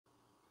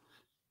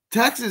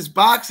Texas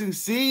boxing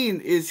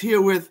scene is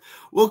here with,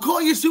 we'll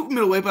call you super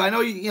middleweight, but I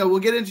know we'll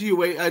get into your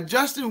weight.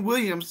 Justin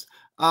Wiliams,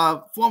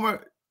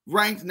 former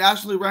ranked,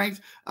 nationally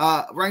ranked,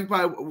 ranked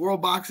by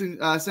World Boxing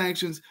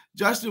Sanctions.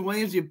 Justin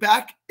Wiliams, you're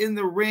back in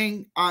the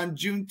ring on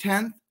June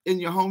 10th in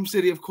your home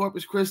city of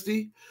Corpus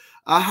Christi.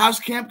 How's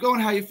camp going?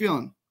 How you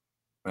feeling?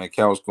 Man,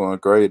 camp's going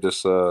great.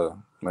 It's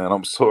man,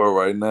 I'm sore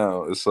right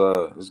now. It's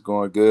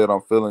going good.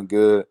 I'm feeling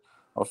good.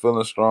 I'm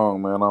feeling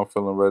strong, man. I'm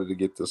feeling ready to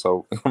get this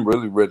over. I'm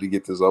really ready to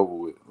get this over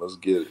with. Let's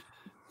get it.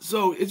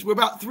 So we're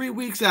about 3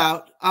 weeks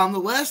out. The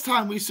last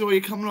time we saw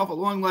you coming off a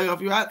long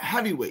layoff, you're at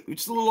heavyweight,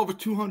 which is a little over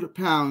 200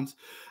 pounds.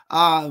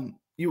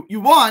 You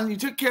won. You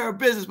took care of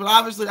business, but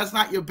obviously that's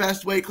not your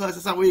best weight class.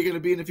 That's not where you're going to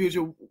be in the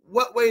future.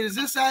 What weight is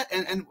this at,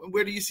 and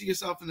where do you see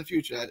yourself in the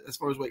future as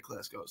far as weight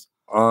class goes?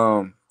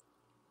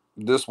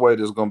 This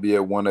weight is going to be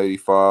at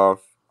 185.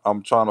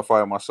 I'm trying to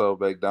fight myself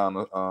back down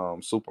to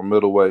super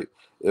middleweight.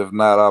 If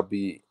not,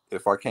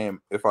 if I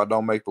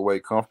don't make the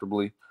weight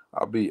comfortably,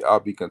 I'll be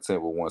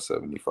content with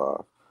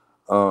 175.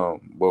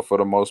 But for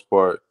the most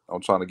part,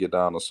 I'm trying to get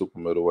down to super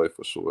middleweight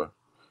for sure.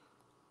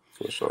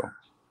 For sure.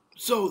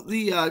 So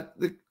the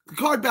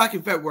card back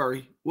in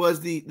February was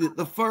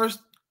the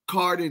first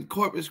card in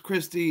Corpus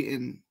Christi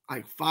in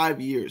like 5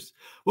 years.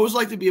 What was it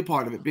like to be a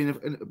part of it, being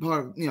a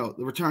part of the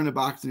return to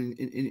boxing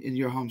in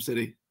your home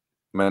city?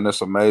 Man,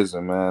 that's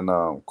amazing, man.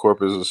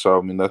 Corpus has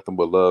shown me nothing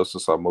but love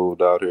since I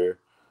moved out here.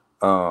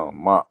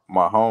 My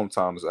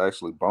hometown is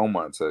actually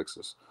Beaumont,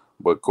 Texas,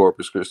 but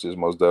Corpus Christi is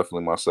most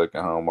definitely my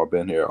second home. I've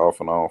been here off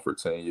and on for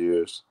 10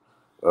 years.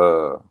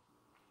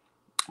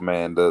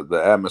 Man,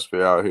 the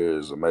atmosphere out here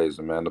is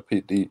amazing, man.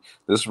 This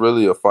is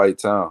really a fight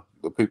town.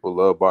 The people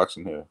love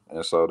boxing here,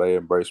 and so they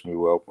embrace me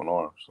with open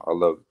arms. I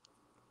love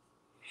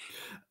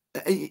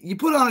it. You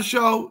put on a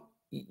show.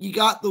 You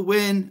got the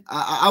win.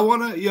 I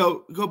want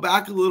to go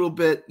back a little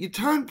bit. You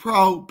turned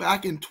pro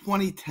back in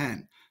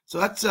 2010, so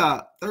that's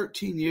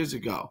 13 years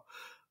ago.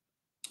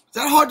 Is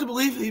that hard to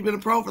believe that you've been a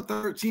pro for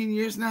 13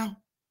 years now?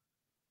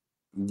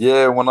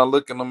 Yeah, when I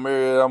look in the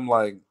mirror, I'm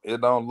like, it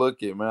don't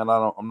look it, man.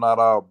 I'm not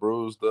all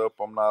bruised up.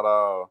 I'm not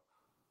all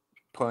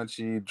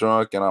punchy,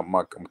 drunk, and I'm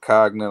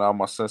cognizant. All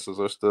my senses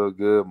are still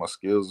good. My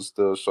skills are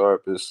still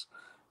sharp.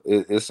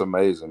 It's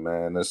amazing,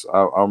 man.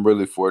 I'm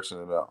really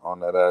fortunate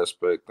on that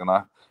aspect, and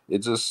I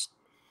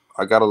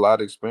got a lot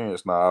of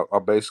experience now. I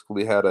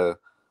basically had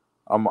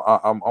I'm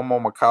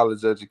on my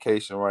college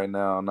education right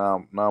now.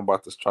 Now I'm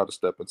about to try to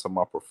step into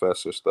my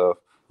professor stuff.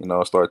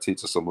 Start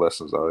teaching some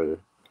lessons out here.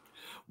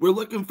 We're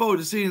looking forward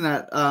to seeing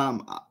that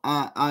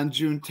on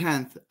June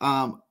 10th.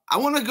 I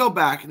want to go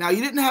back. Now,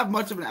 you didn't have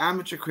much of an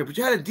amateur career, but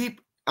you had a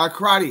deep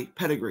karate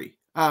pedigree.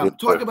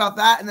 Talk about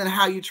that, and then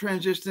how you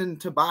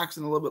transitioned to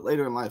boxing a little bit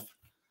later in life.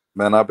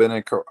 Man, I've been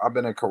in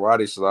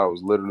karate since I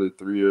was literally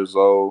 3 years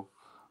old.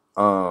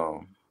 I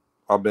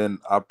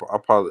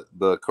probably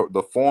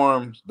the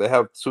forms. They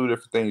have two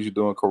different things you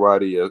do in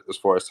karate as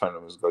far as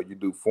tournaments go. You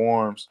do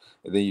forms,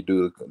 and then you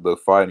do the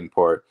fighting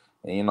part.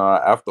 And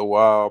after a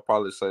while, I'll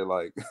probably say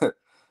like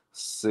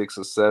 6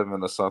 or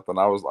 7 or something.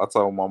 I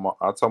told my mom,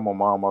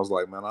 I was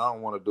like, man, I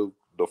don't want to do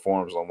the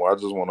forms no more. I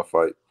just want to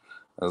fight.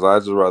 And so I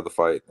just rather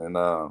fight. And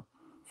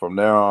from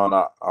there on,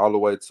 all the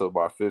way to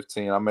about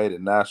 15, I made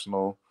it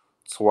national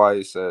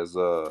twice as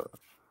 13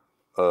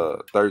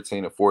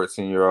 and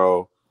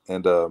 14-year-old.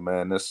 And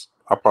man,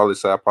 I probably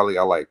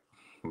got like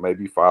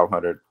maybe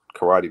 500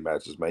 karate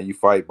matches, man. You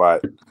fight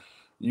right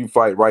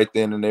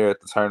then and there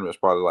at the tournament. It's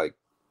probably like,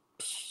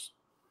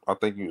 I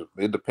think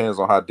it depends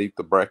on how deep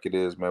the bracket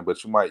is, man.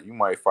 But you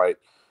might fight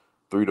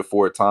 3 to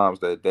 4 times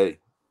that day.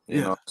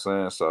 You know what I'm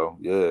saying? So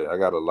yeah, I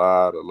got a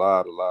lot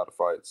of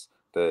fights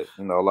that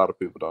a lot of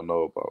people don't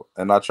know about.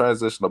 And I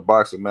transitioned to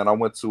boxing, man. I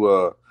always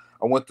knew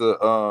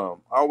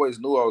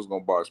I was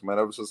gonna box, man.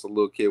 Ever since a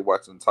little kid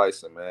watching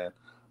Tyson, man.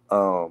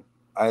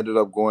 I ended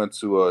up going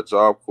to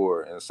Job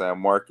Corps in San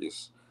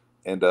Marcos,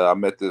 and I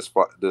met this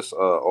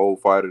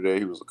old fighter there.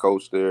 He was a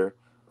coach there,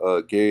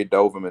 Gary the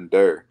Doberman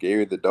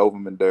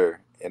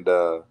Dare, and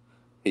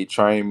he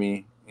trained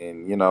me,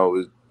 and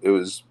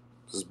it's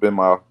been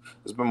my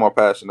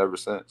passion ever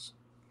since.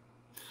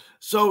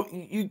 So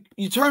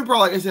you turned pro,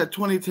 like I said,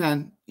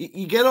 2010.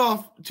 You get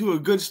off to a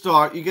good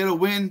start. You get a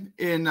win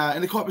in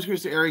the Corpus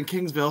Christi area in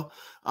Kingsville.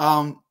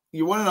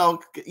 You 1-0.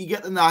 You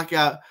get the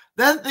knockout.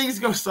 Then things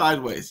go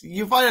sideways.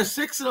 You fight a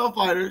 6-0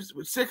 fighters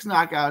with 6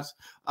 knockouts.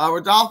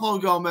 Rodolfo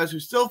Gomez,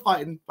 who's still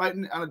fighting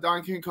on a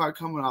Don King card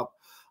coming up.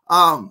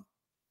 I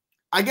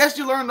guess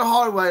you learned the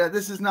hard way that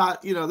this is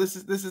not, this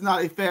is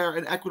not a fair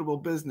and equitable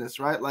business,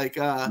 right? Like,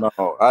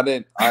 no, I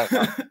didn't.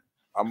 I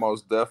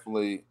most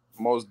definitely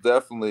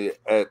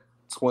at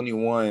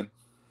 21.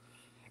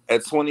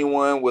 At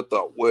 21, with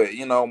the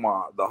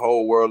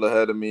whole world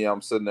ahead of me,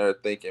 I'm sitting there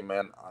thinking,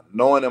 man,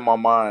 knowing in my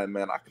mind,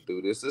 man, I could do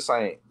this. This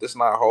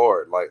not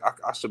hard. Like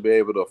I should be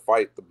able to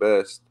fight the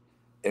best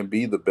and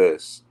be the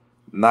best,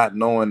 not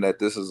knowing that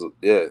this is a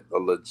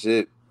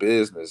legit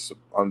business.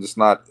 I'm just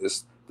not.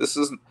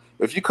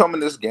 If you come in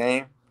this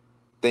game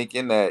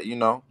thinking that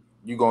you're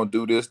gonna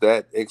do this,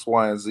 that, X,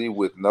 Y, and Z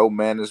with no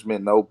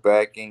management, no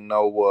backing,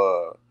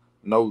 no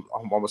no,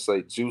 I'm gonna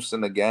say juice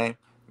in the game,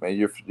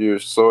 man, you're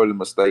sorely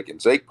mistaken.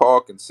 Jake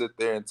Paul can sit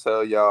there and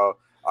tell y'all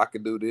I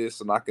can do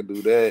this and I can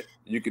do that.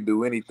 You can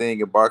do anything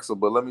in boxing,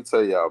 but let me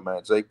tell y'all,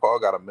 man, Jake Paul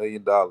got $1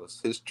 million.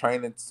 His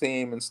training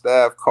team and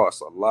staff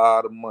costs a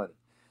lot of money,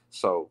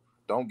 so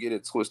don't get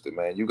it twisted,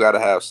 man. You got to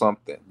have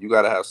something. You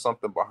got to have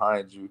something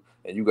behind you,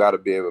 and you got to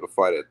be able to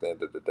fight at the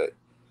end of the day.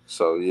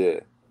 So yeah,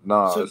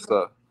 So it's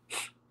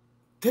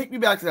take me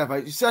back to that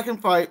fight. Your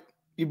second fight,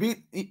 you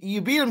beat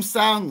him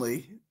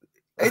soundly.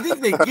 I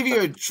think they give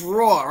you a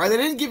draw, right? They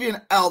didn't give you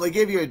an L; they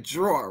gave you a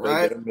draw,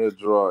 right? They gave me a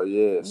draw,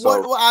 yeah. What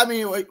So I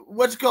mean, like,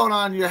 what's going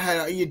on in your head?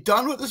 Are you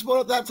done with the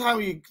sport at that time?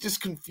 Are you just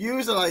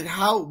confused? Or like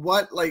how?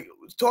 What? Like,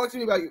 talk to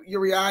me about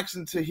your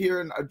reaction to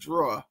hearing a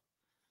draw.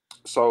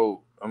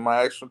 so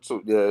my action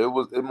too, yeah,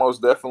 it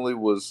most definitely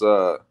was.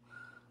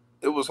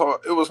 It was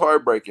hard. It was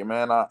heartbreaking,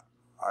 man. I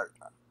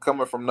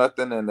coming from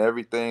nothing and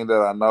everything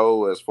that I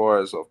know as far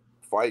as a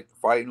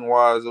fighting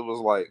wise, it was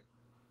like,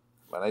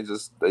 man,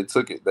 they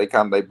took it.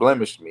 They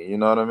blemished me. You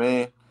know what I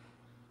mean?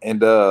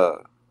 And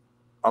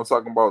I'm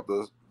talking about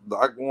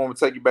I want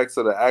to take you back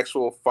to the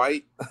actual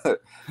fight,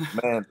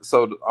 man.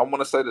 So I want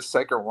to say the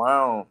second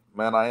round,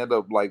 man. I end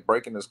up like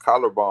breaking his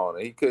collarbone,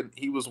 and he couldn't.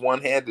 He was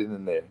one handed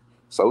in there.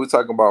 So we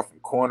talking about from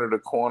corner to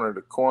corner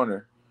to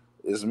corner,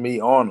 is me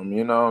on him.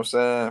 You know what I'm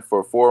saying,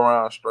 for 4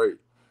 rounds straight.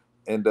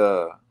 And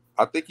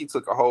I think he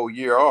took a whole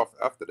year off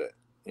after that.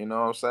 You know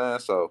what I'm saying?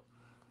 So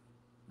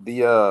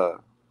the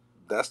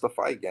that's the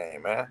fight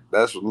game, man.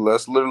 That's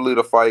literally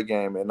the fight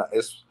game, and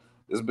it's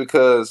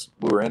because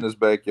we were in his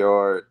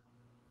backyard.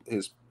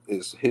 His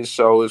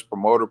show, his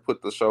promoter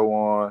put the show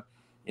on.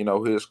 You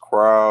know, his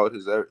crowd,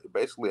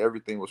 basically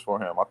everything was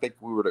for him. I think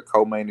we were the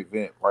co-main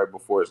event right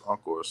before his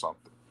uncle or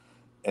something.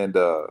 And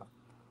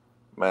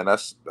man,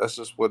 that's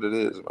just what it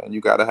is, man.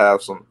 You gotta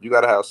have some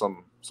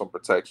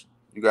protection.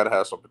 You gotta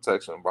have some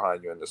protection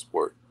behind you in this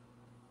sport,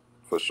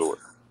 for sure.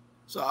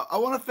 So I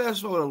want to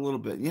fast forward a little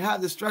bit. You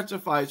had the stretch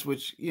of fights,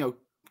 which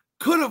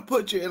could have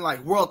put you in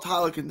like world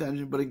title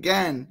contention, but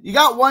again, you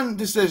got one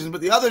decision,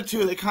 but the other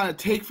two they kind of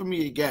take from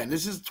me again.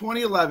 This is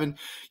 2011.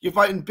 You're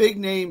fighting big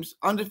names,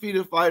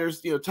 undefeated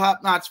fighters,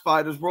 top-notch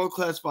fighters,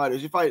 world-class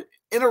fighters. You fight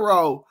in a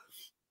row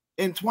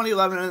in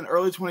 2011 and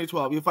early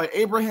 2012. You fight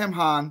Abraham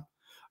Han,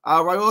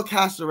 Raul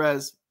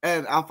Caceres,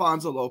 and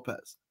Alfonso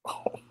Lopez.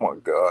 Oh my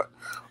God!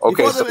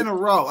 Okay, you fought them in a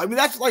row. I mean,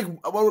 that's like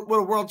what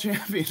a world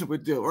champion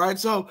would do, right?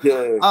 So,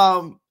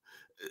 yeah.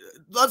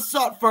 Let's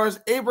start first.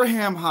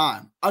 Abraham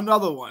Han,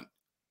 another one.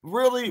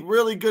 Really,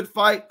 really good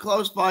fight,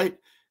 close fight.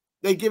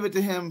 They give it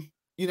to him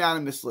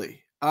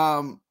unanimously.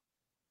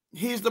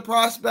 He's the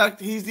prospect.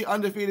 He's the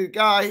undefeated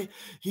guy.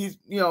 He's,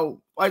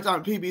 fights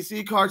on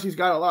PBC cards. He's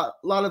got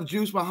a lot of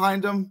juice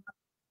behind him.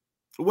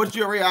 What's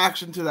your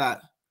reaction to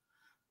that?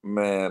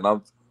 Man,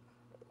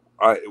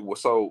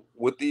 so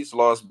with these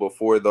losses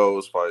before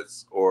those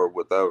fights or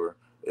whatever,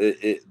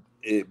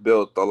 it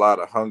built a lot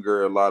of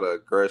hunger, a lot of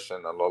aggression,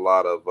 and a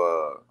lot of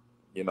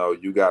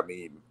you got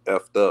me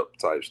effed up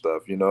type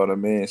stuff. You know what I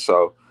mean?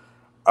 So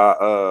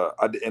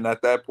and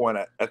at that point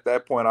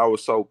I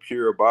was so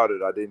pure about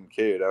it, I didn't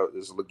care.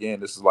 This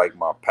is like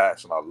my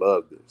passion. I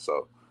loved it.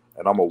 So,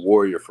 and I'm a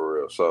warrior for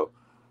real. So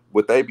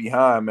with they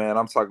behind, man,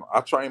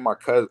 I trained my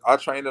cousin. I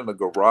trained in the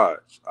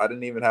garage. I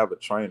didn't even have a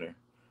trainer.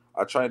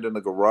 I trained in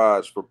the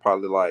garage for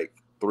probably like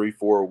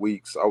 3-4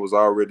 weeks. I was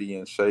already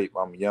in shape.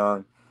 I'm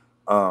young,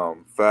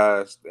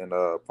 fast, and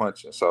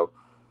punching. So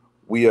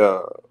we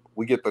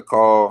get the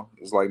call.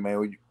 It's like, man,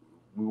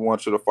 we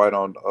want you to fight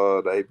on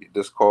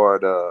this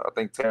card. I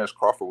think Terrence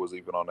Crawford was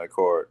even on that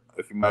card.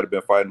 If he might have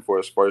been fighting for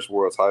his first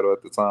world title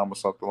at the time or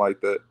something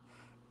like that,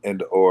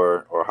 and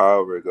or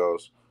however it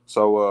goes.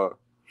 So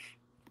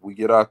we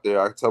get out there.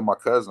 I tell my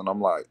cousin,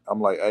 I'm like,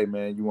 hey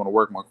man, you want to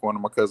work my corner?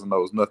 My cousin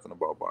knows nothing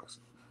about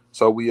boxing.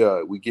 So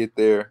we get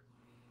there,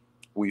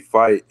 we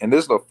fight, and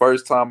this is the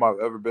first time I've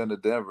ever been to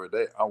Denver.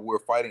 We're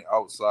fighting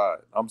outside.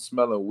 I'm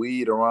smelling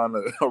weed around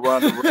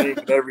the ring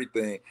and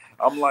everything.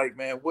 I'm like,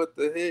 man, what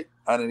the heck?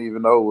 I didn't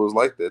even know it was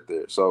like that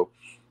there. So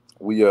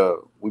we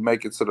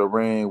make it to the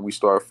ring. We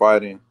start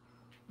fighting.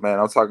 Man,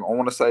 I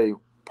want to say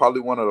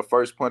probably one of the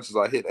first punches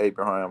I hit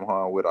Abraham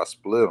Han with, I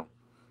split him,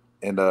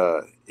 and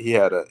he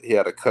had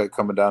a cut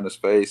coming down his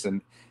face,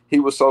 and he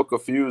was so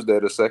confused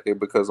at a second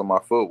because of my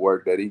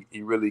footwork that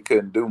he really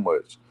couldn't do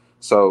much.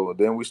 So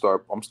then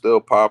I'm still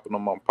popping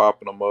him. I'm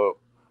popping him up.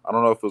 I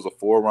don't know if it was a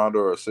 4-rounder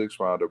or a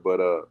 6-rounder,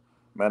 but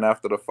man,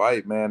 after the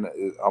fight, man,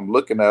 I'm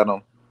looking at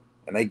him,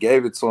 and they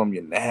gave it to him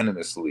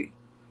unanimously.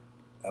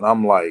 And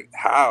I'm like,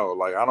 how?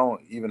 Like, I don't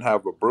even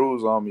have a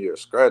bruise on me or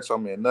scratch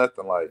on me or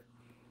nothing. Like,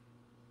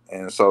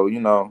 and so,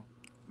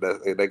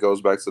 that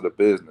goes back to the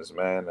business,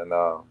 man.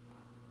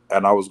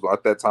 And I was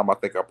at that time, I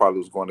think I probably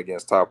was going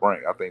against Top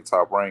Rank. I think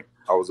Top Rank,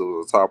 it was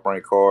a Top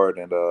Rank card,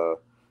 and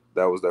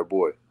that was their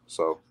boy.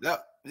 So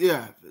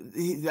yeah,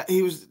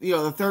 he was the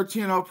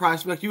 13-0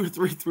 prospect. You were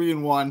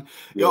 3-3-1.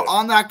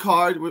 On that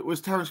card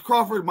was Terrence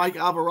Crawford, Mike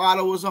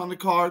Alvarado was on the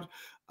card,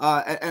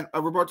 and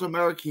Roberto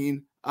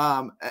Marroquin,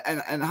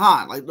 and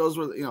Han. Like those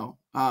were those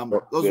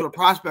were the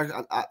prospects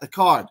at the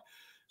card.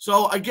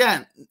 So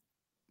again,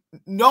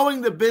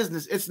 knowing the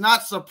business, it's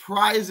not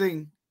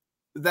surprising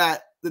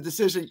that the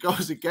decision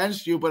goes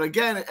against you. But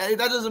again, that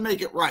doesn't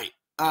make it right.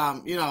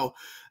 You know,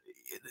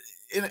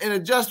 in a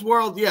just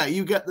world, yeah,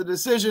 you get the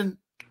decision,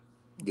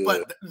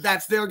 but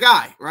that's their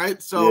guy,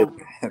 right? So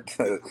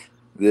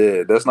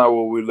yeah, that's not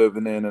what we're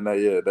living in, and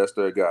that's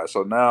their guy.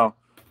 So now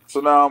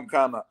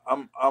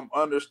I'm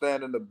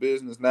understanding the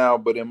business now,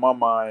 but in my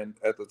mind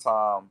at the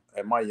time,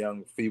 at my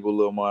young feeble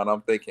little mind,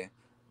 I'm thinking,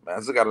 man, I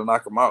just got to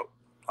knock him out.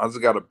 I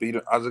just got to beat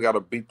him. I just got to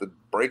beat the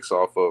brakes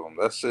off of him.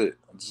 That's it.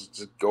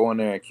 Just go in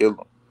there and kill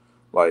him.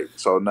 Like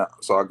so now,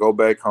 so I go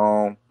back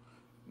home,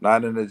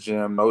 not in the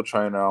gym, no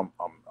trainer. I'm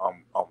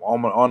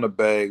on the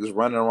bags,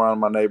 running around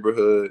my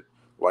neighborhood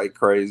like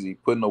crazy,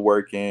 putting the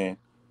work in,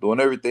 doing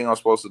everything I'm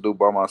supposed to do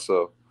by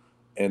myself.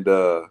 And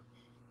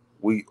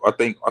I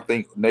think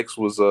next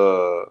was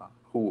who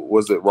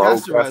was it? Raul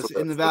Caceres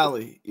in the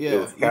Valley. Yeah, it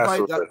was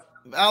Caceres.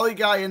 Valley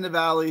guy in the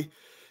Valley.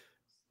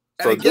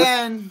 And So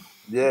again,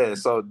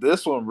 so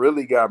this one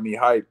really got me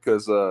hyped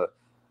because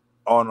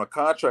on a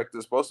contract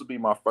it's supposed to be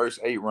my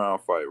first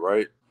 8-round fight,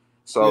 right?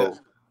 So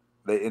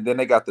and then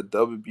they got the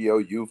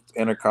WBO Youth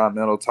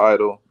Intercontinental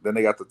title. Then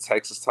they got the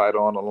Texas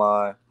title on the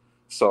line.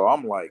 So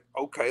I'm like,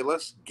 okay,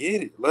 let's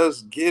get it.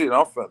 Let's get it.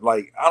 I'm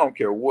like, I don't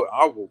care what,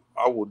 I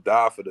will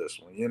die for this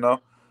one, you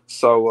know?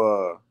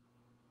 So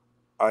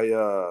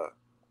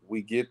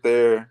we get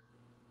there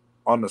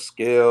on the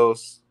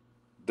scales.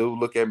 Dude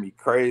look at me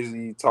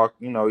crazy, talk,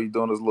 you know, he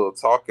doing his little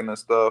talking and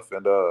stuff.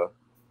 And I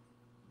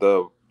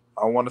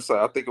want to say,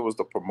 I think it was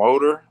the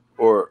promoter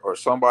or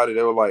somebody,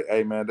 they were like,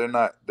 hey man, they're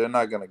not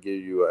gonna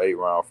give you an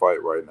 8-round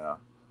fight right now.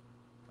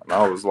 And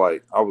I was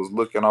like, I was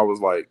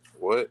like,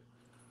 what?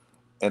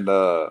 And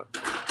I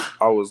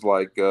was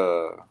like,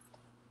 they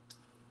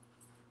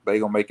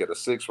gonna make it a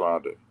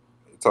 6-rounder.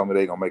 He told me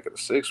they gonna make it a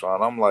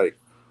 6-round. I'm like,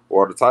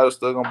 well, are the title's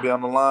still gonna be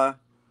on the line?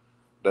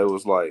 They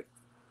was like,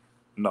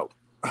 no.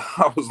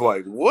 I was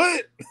like,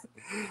 what?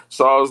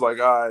 So I was like,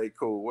 all right,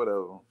 cool,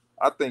 whatever.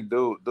 I think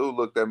dude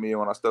looked at me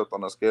when I stepped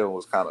on the scale and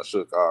was kind of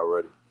shook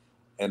already.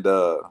 And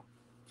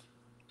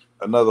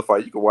another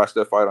fight, you can watch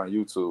that fight on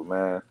YouTube,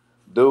 man.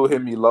 Dude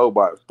hit me low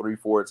by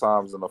 3-4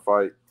 times in the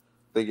fight.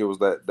 I think it was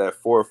that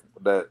fourth,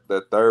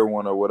 that third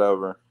one or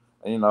whatever.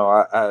 And you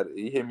know,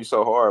 he hit me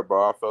so hard,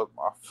 bro. It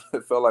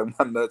felt like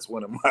my nuts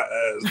went in my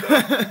ass.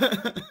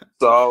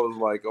 So I was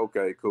like,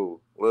 okay,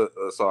 cool.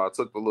 So I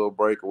took a little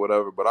break or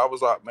whatever. But I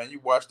was like, man, you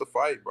watch the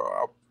fight,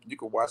 bro. You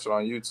can watch it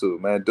on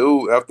YouTube, man.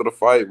 Dude, after the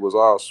fight was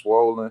all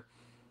swollen.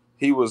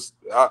 He was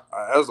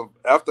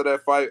after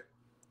that fight.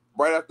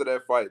 Right after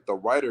that fight, the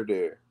writer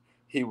there,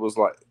 he was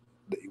like,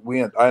 I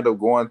ended up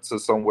going to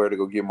somewhere to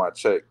go get my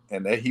check,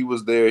 and then he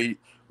was there.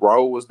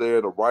 Raul was there,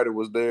 the writer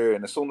was there,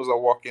 and as soon as I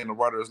walk in, the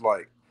writer is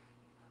like,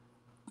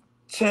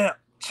 champ.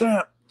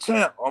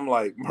 I'm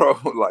like, bro,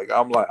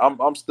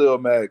 I'm still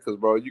mad because,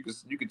 bro, you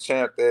can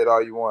champ that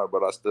all you want,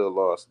 but I still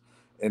lost.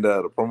 And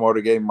the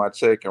promoter gave me my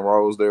check, and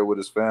Raul was there with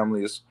his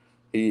family.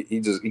 He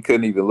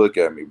couldn't even look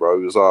at me, bro.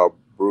 He was all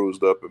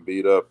bruised up and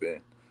beat up,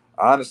 and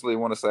I honestly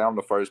want to say I'm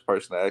the first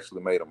person that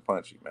actually made him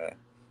punchy, man.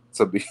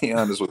 To be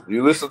honest with you,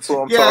 you listen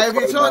to him. Yeah, if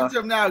you talk to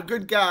him now,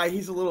 good guy.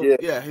 He's a little,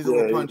 he's a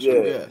little punchy.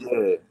 Yeah.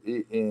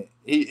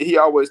 He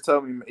always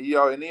tell me, he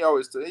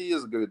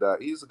is a good guy.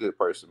 He's a good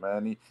person,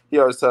 man. He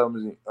always tell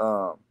me,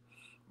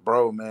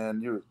 bro,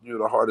 man, you're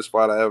the hardest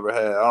fight I ever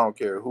had. I don't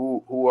care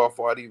who I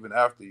fought even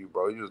after you,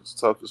 bro. You was the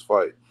toughest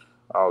fight.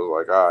 I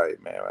was like, all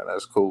right, man,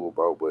 that's cool,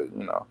 bro. But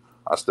you know,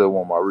 I still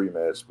want my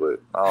rematch,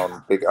 but I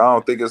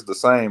don't think it's the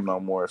same no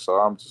more. So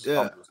I'm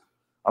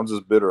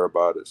just bitter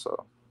about it.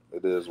 So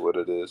it is what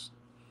it is.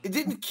 It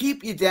didn't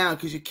keep you down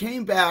because you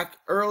came back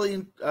early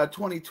in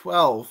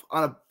 2012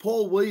 on a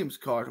Paul Wiliams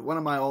card, one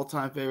of my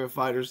all-time favorite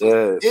fighters,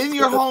 in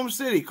your home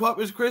city,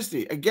 Corpus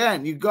Christi.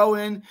 Again, you go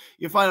in,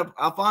 you find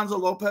Alfonso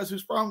Lopez,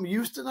 who's from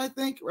Houston, I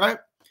think, right?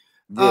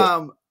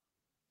 Yeah.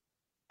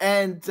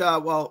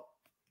 Well,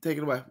 take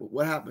it away.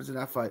 What happens in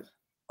that fight?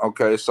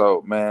 Okay,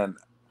 so, man,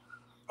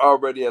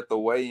 already at the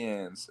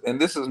weigh-ins, and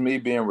this is me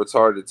being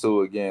retarded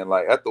too again,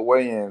 like at the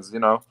weigh-ins, you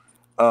know,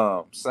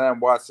 Sam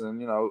Watson,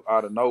 you know,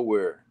 out of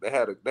nowhere, they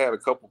had a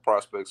couple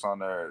prospects on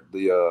there,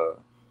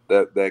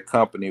 that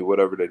company,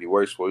 whatever that he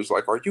works for. He's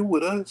like, "Are you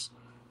with us?"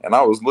 And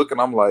I was looking,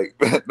 I'm like,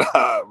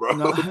 "Nah, bro."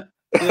 No.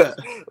 Yeah.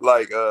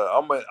 Like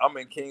I'm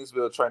in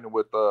Kingsville training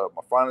with I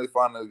finally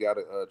got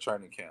a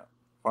training camp.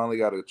 Finally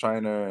got a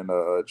trainer and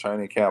a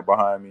training camp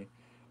behind me.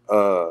 Who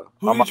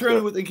are you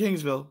training with in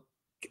Kingsville?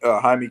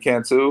 Jaime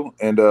Cantu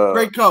and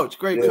great coach.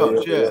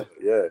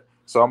 Yeah.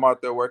 So I'm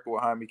out there working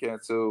with Jaime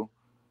Cantu.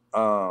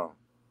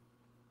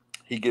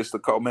 He gets the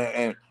call, man,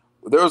 and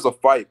there was a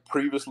fight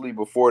previously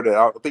before that.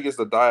 I think it's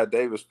the Dia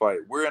Davis fight.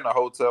 We're in a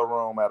hotel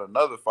room at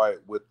another fight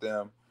with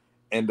them,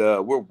 and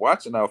we're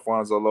watching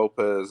Alfonso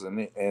Lopez,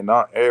 and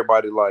not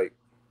everybody like,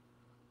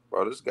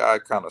 bro, this guy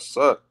kind of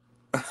sucked.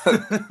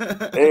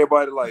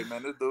 Everybody like,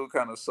 man, this dude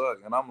kind of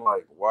sucked, and I'm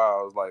like, wow.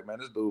 I was like, man,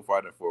 this dude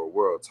fighting for a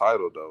world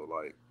title though,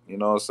 like, you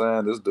know what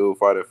I'm saying? This dude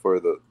fighting for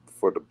the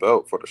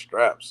belt, for the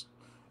straps,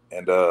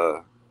 and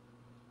lo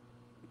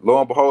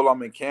and behold,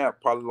 I'm in camp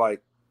probably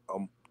like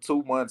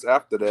 2 months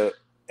after that,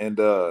 and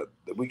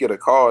we get a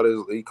call.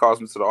 He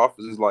calls me to the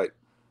office. He's like,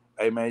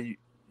 "Hey man,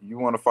 you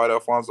want to fight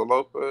Alfonso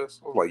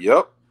Lopez?" I was like,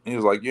 "Yep." He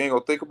was like, "You ain't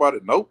gonna think about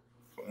it?" Nope.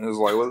 And it was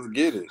like, "Let's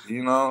get it."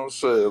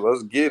 Shit,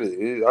 let's get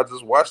it. I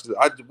just watched it.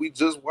 We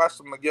just watched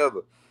them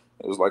together.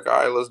 It was like, all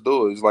right, let's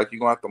do it. He's like, you're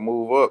gonna have to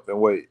move up and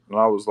wait. And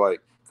I was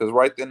like, because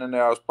right then and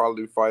there, I was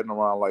probably fighting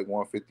around like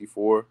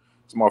 154.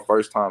 It's my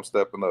first time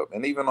stepping up,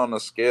 and even on the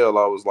scale,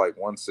 I was like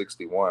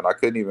 161. I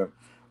couldn't even.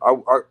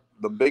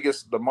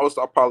 The most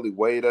I probably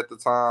weighed at the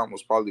time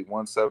was probably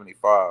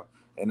 175.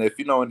 And if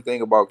you know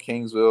anything about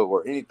Kingsville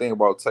or anything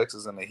about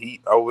Texas and the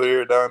heat over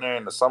here down there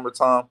in the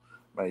summertime,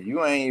 man,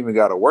 you ain't even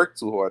got to work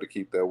too hard to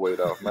keep that weight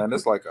off, man.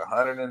 It's like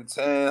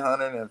 110,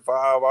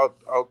 105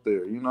 out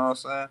there. You know what I'm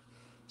saying?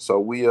 So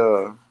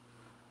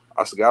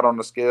I got on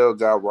the scale,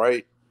 got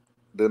right.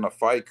 Then the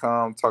fight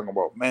come, talking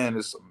about, man,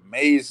 it's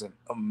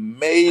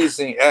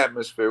amazing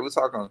atmosphere. We're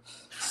talking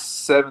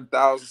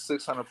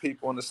 7,600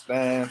 people in the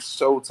stands.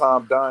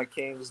 Showtime, Don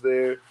King's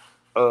there.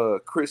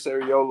 Chris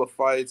Arreola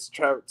fights.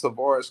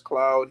 Tavares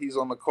Cloud, he's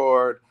on the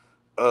card.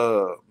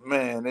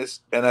 Man,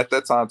 and at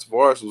that time,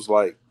 Tavares was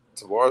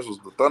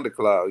the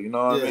thundercloud. You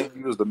know what I mean?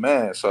 He was the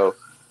man. So,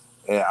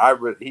 and I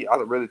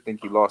really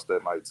think he lost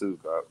that night too.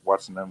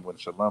 Watching them win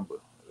Shalamba.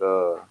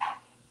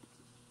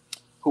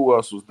 Who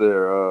else was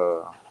there?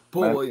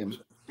 Paul Wiliams.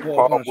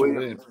 Paul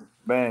Wiliams.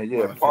 Man,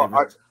 yeah.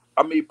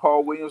 I meet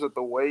Paul Wiliams at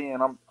the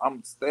weigh-in.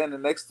 I'm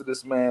standing next to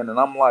this man, and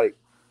I'm like,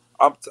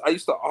 I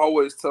used to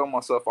always tell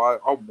myself,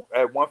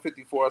 at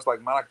 154, I was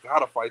like, man, I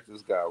gotta fight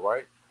this guy,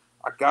 right?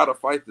 I gotta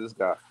fight this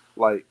guy.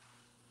 Like,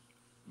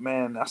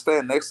 man, I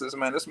stand next to this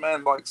man. This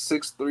man like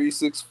 6'3",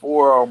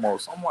 6'4"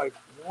 almost. I'm like,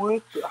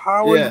 what?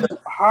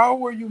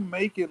 How are you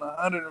making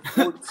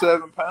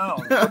 147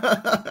 pounds?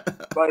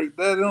 Like,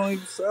 that don't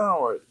even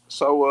sound right.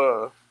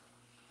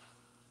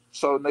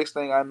 So next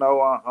thing I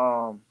know,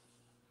 I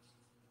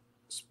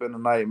spend the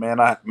night, man.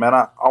 I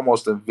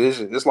almost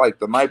envision. It's like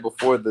the night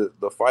before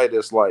the fight.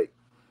 It's like,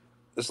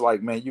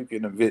 man, you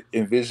can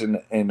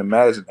envision and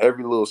imagine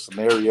every little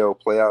scenario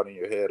play out in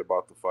your head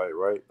about the fight,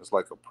 right? It's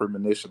like a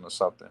premonition or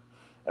something.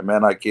 And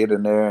man, I get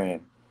in there,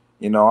 and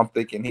I'm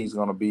thinking he's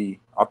gonna be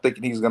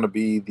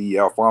the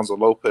Alfonso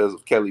Lopez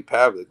of Kelly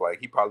Pavlik. Like,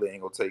 he probably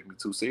ain't gonna take me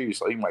too serious,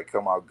 so he might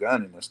come out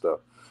gunning and stuff.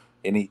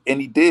 And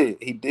he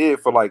did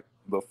for like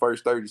the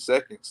first 30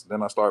 seconds.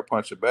 Then I started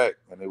punching back,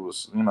 and it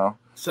was,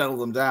 settle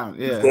them down.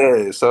 Yeah,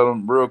 it settled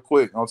them real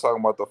quick. I'm talking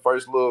about the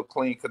first little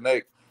clean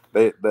connect.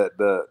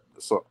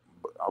 So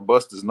I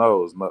bust his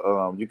nose.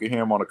 You can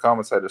hear him on the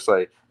commentator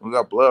say, "We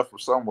got blood from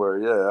somewhere."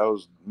 Yeah, that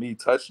was me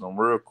touching him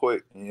real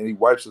quick. And he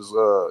wipes his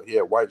he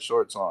had white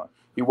shorts on.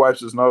 He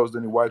wipes his nose,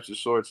 then he wipes his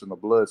shorts, and the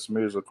blood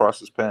smears across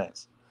his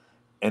pants.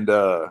 And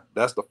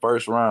that's the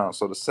first round.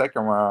 So the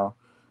second round,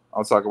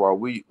 I'm talking about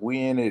we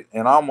in it,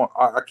 and I'm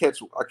gonna catch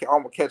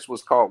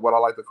what I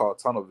like to call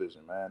tunnel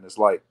vision, man. It's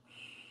like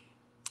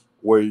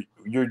where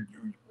you're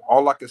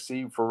all I can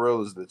see for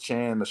real is the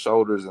chin, the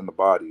shoulders, and the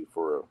body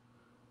for real.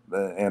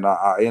 And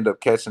I end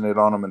up catching it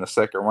on him in the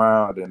second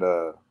round, and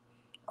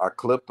I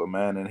clipped him,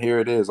 man. And here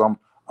it is. I'm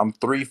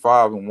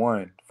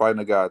 3-5-1 fighting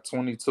a guy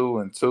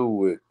 22-2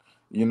 with,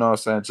 you know what I'm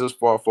saying, just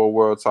fought for a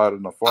world title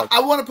in the fight. I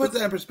want to put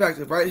that in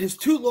perspective, right? His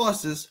two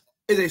losses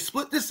is a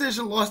split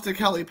decision loss to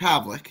Kelly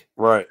Pavlik,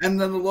 right,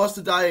 and then the loss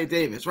to Daya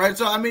Davis, right?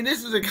 So I mean,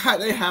 this is a guy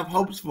they have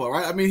hopes for,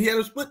 right? I mean, he had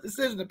a split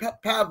decision to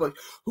Pavlik,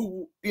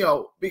 who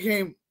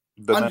became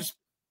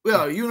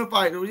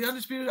unified. Was he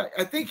undisputed?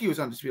 I think he was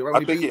undisputed.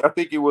 Right? I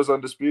think he was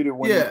undisputed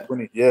when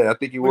I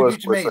think he was.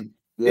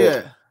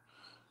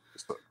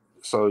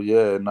 So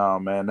yeah, no,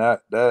 man,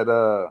 that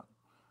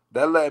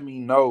let me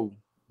know.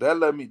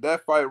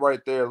 That fight right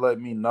there let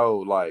me know,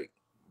 like,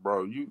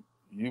 bro, you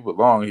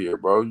belong here,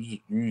 bro.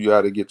 You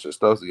got to get your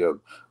stuff together.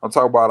 I'm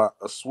talking about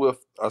a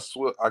swift. I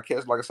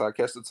catch, like I said, I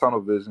catch the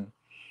tunnel vision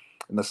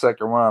in the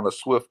second round. A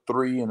swift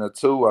 3 and a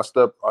 2. I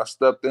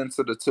stepped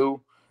into the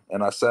 2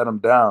 and I sat him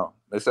down.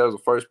 They said I was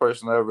the first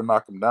person to ever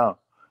knock him down,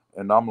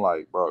 and I'm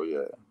like, bro,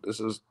 yeah,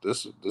 this is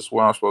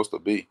where I'm supposed to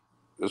be.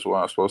 This is where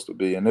I'm supposed to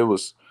be, and it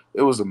was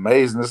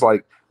amazing. It's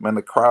like, man,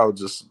 the crowd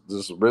just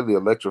really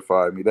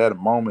electrified me. That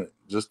moment,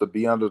 just to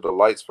be under the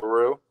lights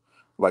for real,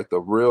 like the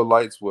real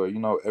lights where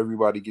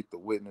everybody get to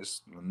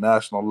witness the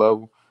national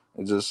level.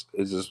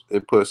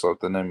 It put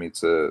something in me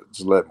to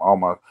just let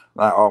not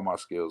all my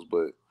skills,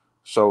 but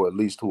show at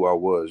least who I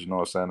was. You know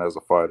what I'm saying, as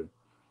a fighter.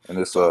 And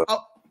it's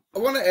I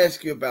want to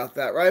ask you about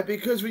that, right?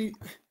 Because we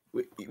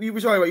were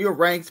talking about you're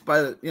ranked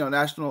by the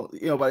national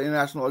by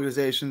international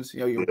organizations.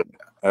 You're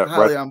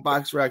highly on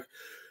BoxRec.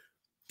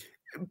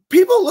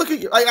 People look at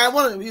you like, I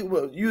want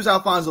to use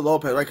Alfonso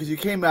Lopez, right? Because you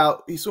came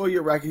out, he saw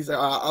your record, he's like,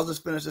 I'll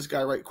just finish this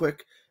guy right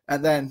quick,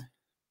 and then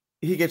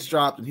he gets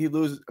dropped and he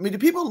loses. I mean, do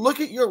people look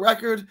at your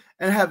record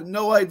and have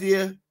no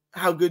idea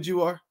how good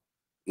you are?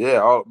 Yeah,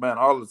 all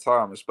the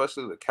time,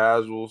 especially the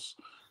casuals.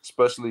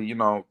 Especially,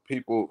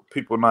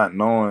 people not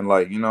knowing,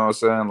 like, you know what I'm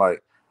saying?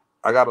 Like,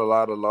 I got a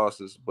lot of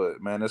losses,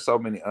 but, man, there's so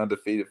many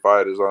undefeated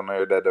fighters on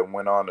there that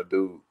went on to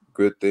do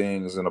good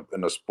things in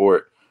the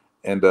sport.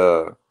 And,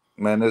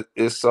 man,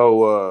 it's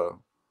so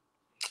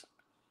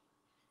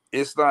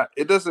it's not.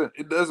 It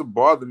doesn't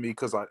bother me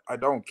because I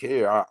don't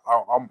care.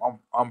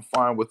 I'm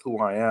fine with who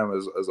I am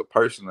as a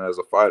person, as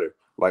a fighter.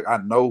 Like I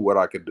know what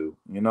I can do.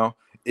 You know,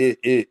 it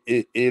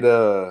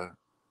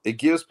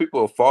gives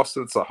people a false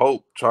sense of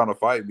hope trying to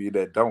fight me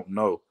that don't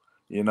know.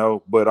 You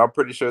know, but I'm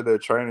pretty sure their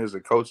trainers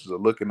and coaches are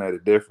looking at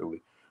it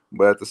differently.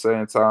 But at the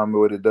same time,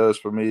 what it does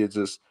for me, it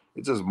just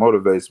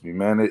motivates me,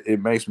 man.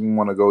 It makes me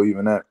want to go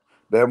even that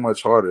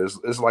much harder.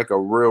 It's like a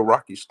real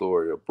Rocky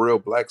story, a real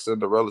Black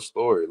Cinderella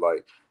story.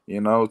 Like,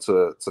 you know,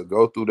 to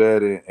go through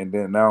that, and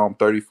then now I'm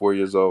 34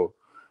 years old.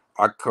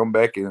 I come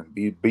back and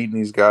be beating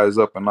these guys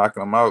up and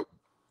knocking them out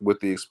with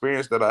the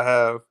experience that I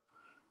have,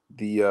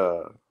 the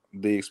uh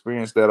the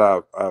experience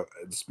that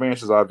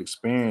experiences I've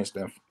experienced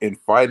in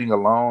fighting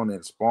alone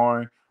and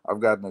sparring. I've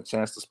gotten a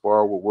chance to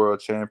spar with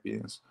world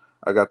champions.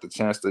 I got the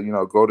chance to,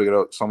 go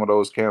to some of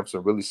those camps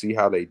and really see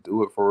how they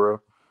do it for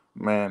real.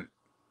 Man,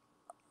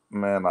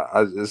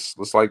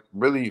 it's like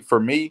really for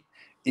me,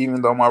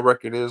 even though my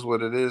record is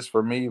what it is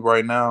for me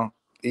right now,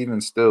 even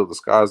still the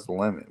sky's the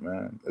limit,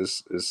 man.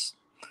 It's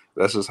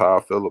That's just how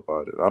I feel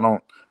about it. I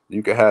don't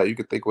you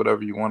can think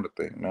whatever you want to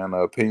think, man. The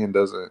opinion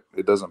doesn't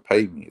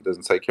pay me. It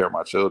doesn't take care of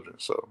my children.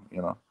 So,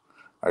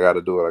 I gotta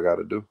do what I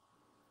gotta do.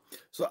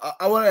 So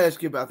I want to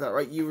ask you about that,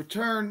 right? You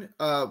returned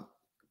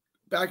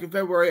back in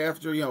February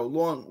after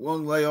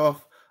long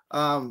layoff.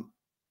 After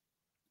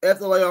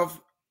the layoff,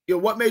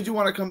 what made you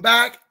want to come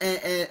back?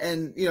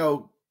 And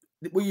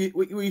were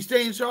you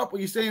staying sharp? Were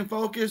you staying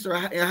focused, or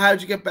how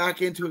did you get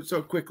back into it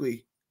so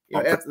quickly?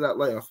 Okay. After that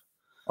layoff.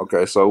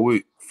 Okay, so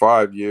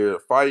 5-year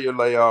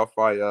layoff.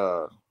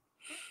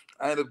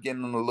 I ended up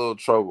getting in a little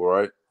trouble,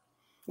 right?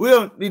 We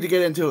don't need to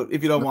get into it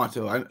if you don't want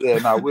to. Yeah,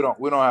 no, we don't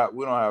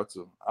have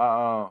to.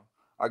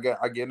 I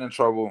get in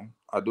trouble.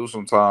 I do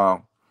some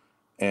time,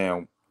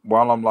 and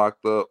while I'm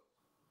locked up,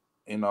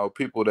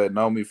 people that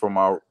know me from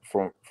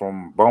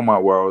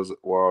Beaumont where I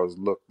was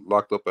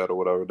locked up at or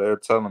whatever, they're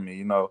telling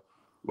me,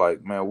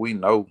 like, man, we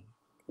know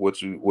what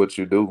you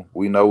do.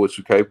 We know what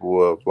you're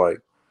capable of.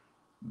 Like,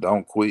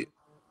 don't quit.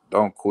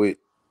 Don't quit.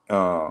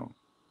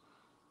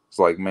 It's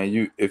like,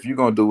 man, if you're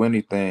gonna do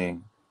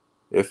anything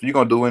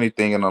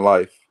in a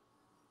life,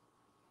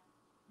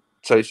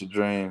 chase your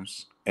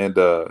dreams. And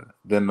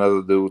then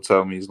another dude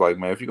tell me, he's like,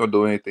 man, if you're gonna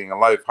do anything in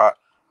life,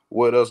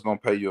 what else gonna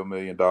pay you $1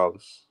 million?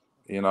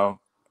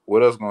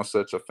 What else gonna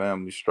set your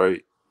family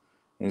straight?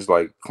 And he's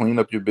like, clean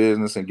up your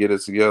business and get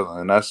it together.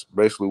 And that's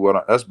basically what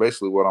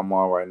I'm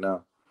on right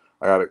now.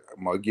 I'm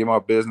gonna get my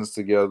business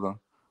together.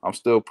 I'm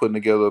still putting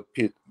together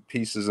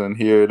pieces in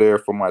here or there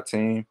for my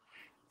team,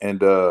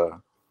 and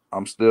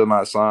I'm still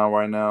not signed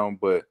right now,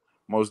 but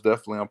most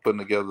definitely I'm putting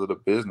together the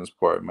business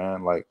part,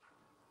 man. Like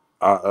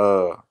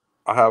I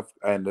have,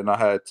 and then I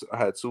had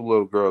two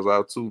little girls.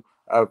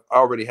 I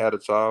already had a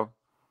child.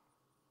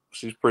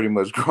 She's pretty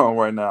much grown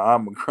right now.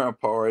 I'm a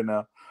grandpa right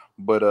now,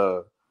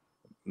 but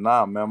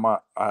nah, man,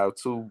 I have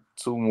two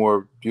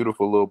more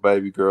beautiful little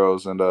baby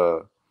girls, and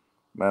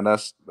man,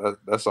 that's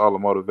all the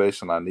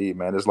motivation I need,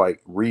 man. It's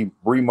like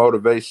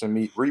remotivating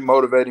me,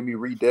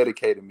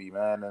 rededicating me,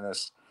 man. And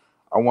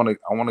I want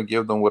to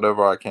give them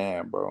whatever I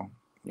can, bro.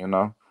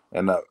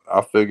 And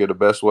I figure the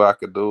best way I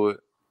could do it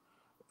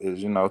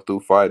is, through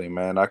fighting,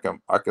 man. I can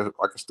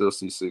still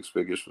see six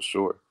figures for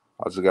sure.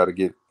 I just got to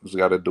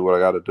do what I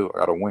got to do. I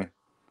got to win.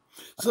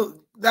 So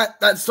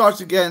that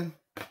starts again.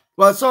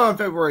 Well, it started in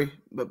February,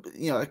 but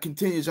it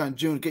continues on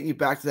June, getting you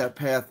back to that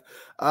path.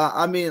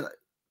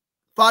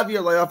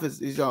 5-year layoff is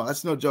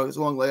that's no joke. It's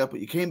a long layoff, but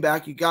you came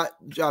back, you got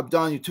the job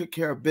done, you took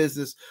care of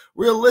business.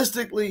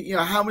 Realistically,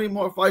 how many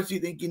more fights do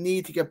you think you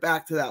need to get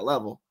back to that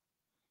level?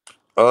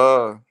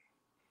 I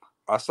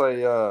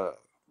say,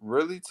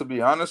 really, to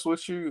be honest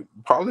with you,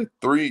 probably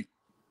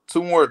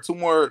two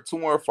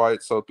more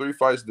fights. So 3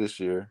 fights this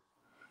year,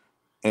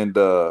 and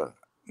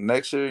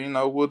next year,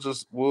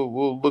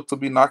 we'll look to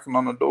be knocking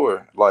on the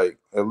door, like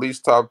at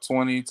least top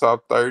 20,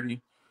 top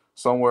 30,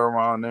 somewhere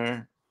around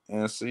there,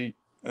 and see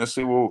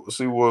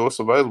what's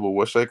available.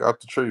 We'll shake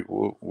out the tree.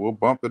 We'll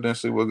bump it and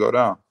see what go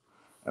down.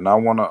 And I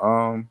want to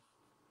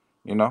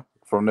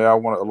from there I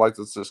like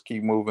to just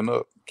keep moving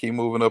up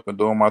and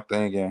doing my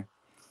thing,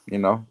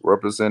 and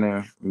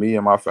representing me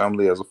and my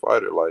family as a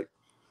fighter. Like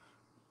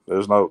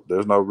there's no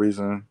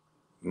reason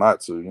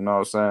not to. You know what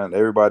I'm saying?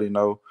 Everybody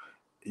know.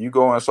 You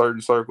go in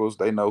certain circles,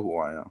 they know who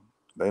I am.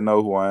 They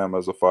know who I am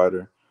as a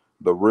fighter.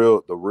 The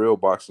real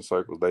boxing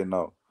circles, they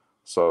know.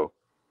 So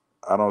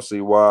I don't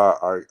see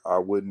why I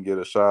wouldn't get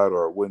a shot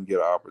or wouldn't get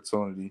an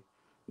opportunity.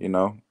 You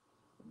know,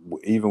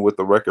 even with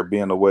the record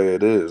being the way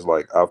it is,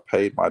 like I've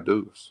paid my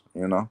dues.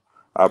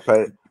 I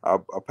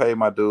paid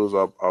my dues.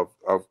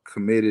 I've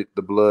committed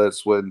the blood,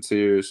 sweat, and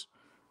tears.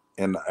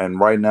 And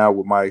right now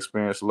with my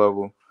experience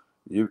level,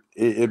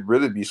 it'd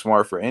really be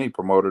smart for any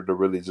promoter to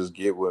really just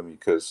get with me,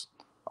 because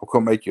I'm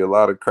gonna make you a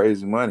lot of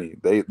crazy money.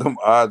 Them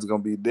odds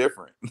gonna be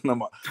different.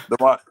 them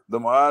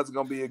odds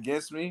gonna be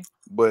against me,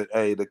 but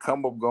hey, the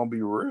come up gonna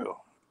be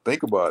real.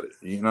 Think about it.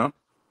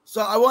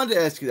 So I wanted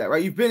to ask you that,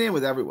 right? You've been in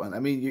with everyone. I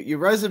mean, your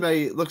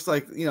resume looks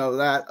like, you know,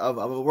 that of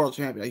a world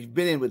champion. You've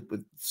been in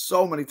with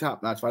so many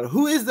top-notch fighters.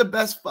 Who is the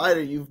best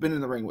fighter you've been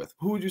in the ring with?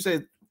 Who would you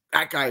say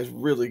that guy is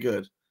really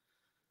good?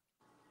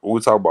 We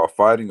talk about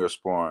fighting or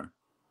sparring.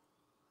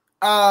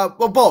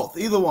 Well, both,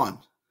 either one.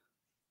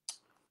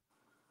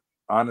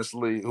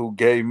 Honestly, who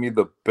gave me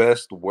the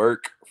best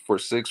work for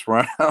 6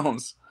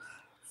 rounds?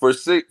 For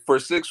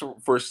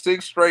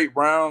six straight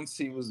rounds,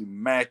 he was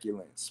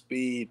immaculate.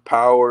 Speed,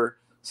 power,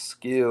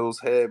 skills,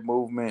 head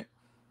movement.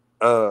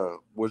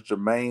 Was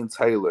Jermaine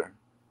Taylor.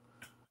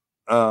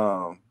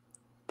 Um,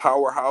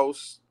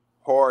 Powerhouse,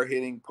 hard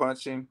hitting,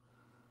 punching.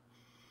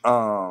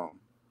 Um,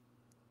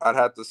 I'd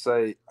have to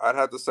say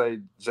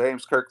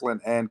James Kirkland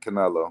and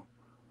Canelo.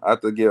 I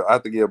have to give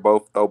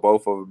throw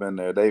both of them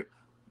in there.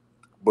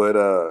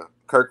 But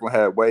Kirkland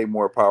had way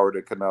more power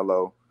than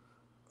Canelo.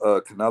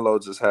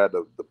 Canelo just had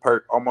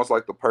almost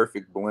like the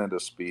perfect blend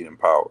of speed and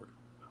power,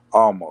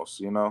 almost,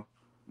 Yeah.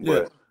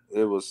 But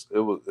it was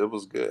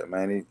good,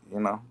 man.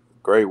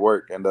 Great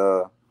work. And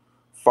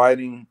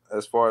fighting,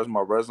 as far as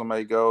my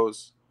resume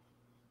goes,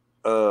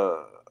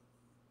 uh,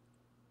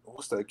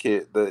 what's that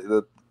kid?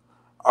 The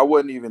I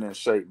wasn't even in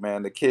shape,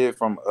 man. The kid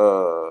from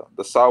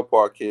the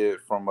Southpaw kid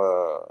from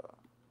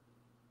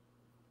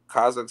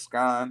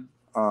Kazakhstan.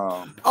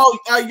 Oh,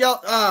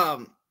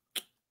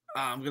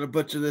 I'm gonna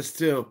butcher this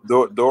too.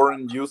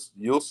 Doran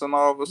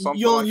Yulsanov or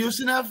something Yolan like that.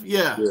 Yusunev?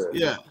 Yeah, Yeah,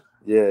 yeah.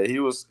 yeah. He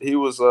was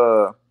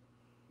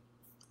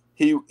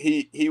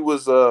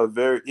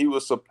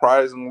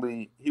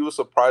surprisingly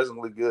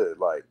good.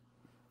 Like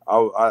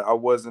I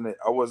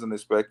wasn't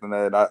expecting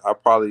that. I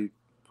probably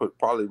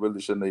really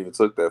shouldn't have even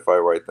took that fight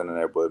right then and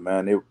there. But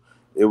man,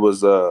 it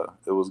was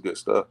good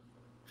stuff.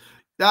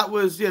 That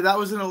was in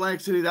Atlantic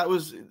City. That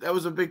was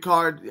a big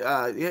card. You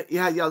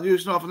had Yal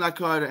Yusunoff on that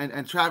card,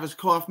 and Travis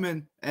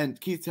Kaufman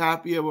and Keith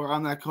Tapia were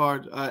on that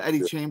card. Eddie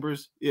Yeah,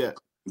 Chambers, yeah.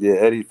 yeah.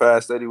 Eddie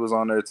was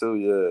on there too.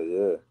 Yeah,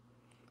 yeah.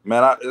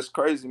 Man, it's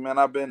crazy, man.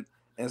 I've been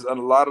in a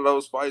lot of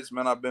those fights,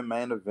 man. I've been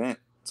main event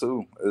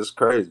too. It's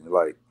crazy.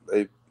 Like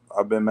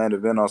I've been main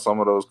event on some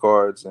of those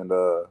cards, and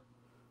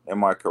in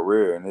my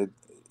career, and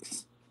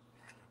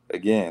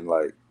again,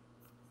 like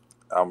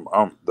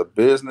I'm the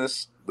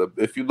business.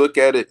 If you look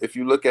at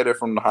it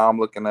from how I'm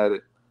looking at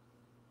it,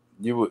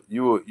 you would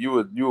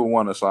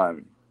want to sign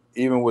me,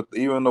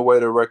 even the way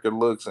the record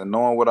looks and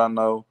knowing what I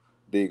know,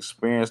 the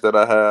experience that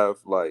I have.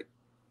 Like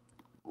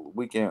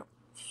we can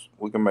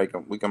we can make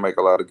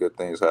a lot of good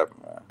things happen,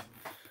 man.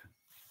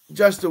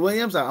 Justin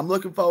Williams, I'm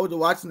looking forward to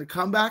watching the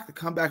comeback. The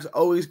comeback's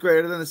always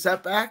greater than the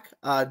setback.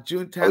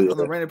 June Oh 10th on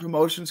the yeah, Reyna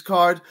Promotions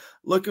card.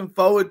 Looking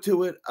forward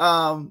to it.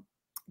 Tell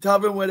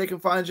everyone where they can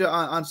find you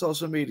on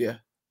social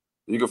media.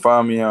 you can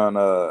find me on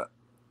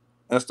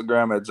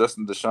Instagram at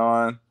Justin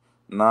Deshawn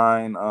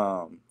 9,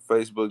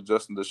 Facebook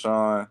Justin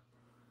Deshawn.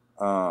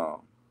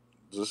 Um,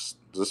 just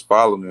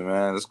follow me,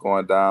 man. It's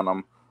going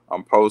down.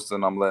 I'm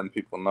posting. I'm letting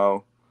people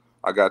know.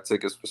 I got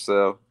tickets for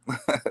sale.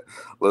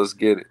 Let's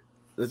get it.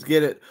 Let's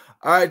get it.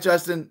 All right,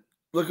 Justin.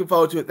 Looking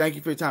forward to it. Thank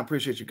you for your time.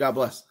 Appreciate you. God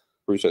bless.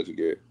 Appreciate you,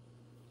 Gary.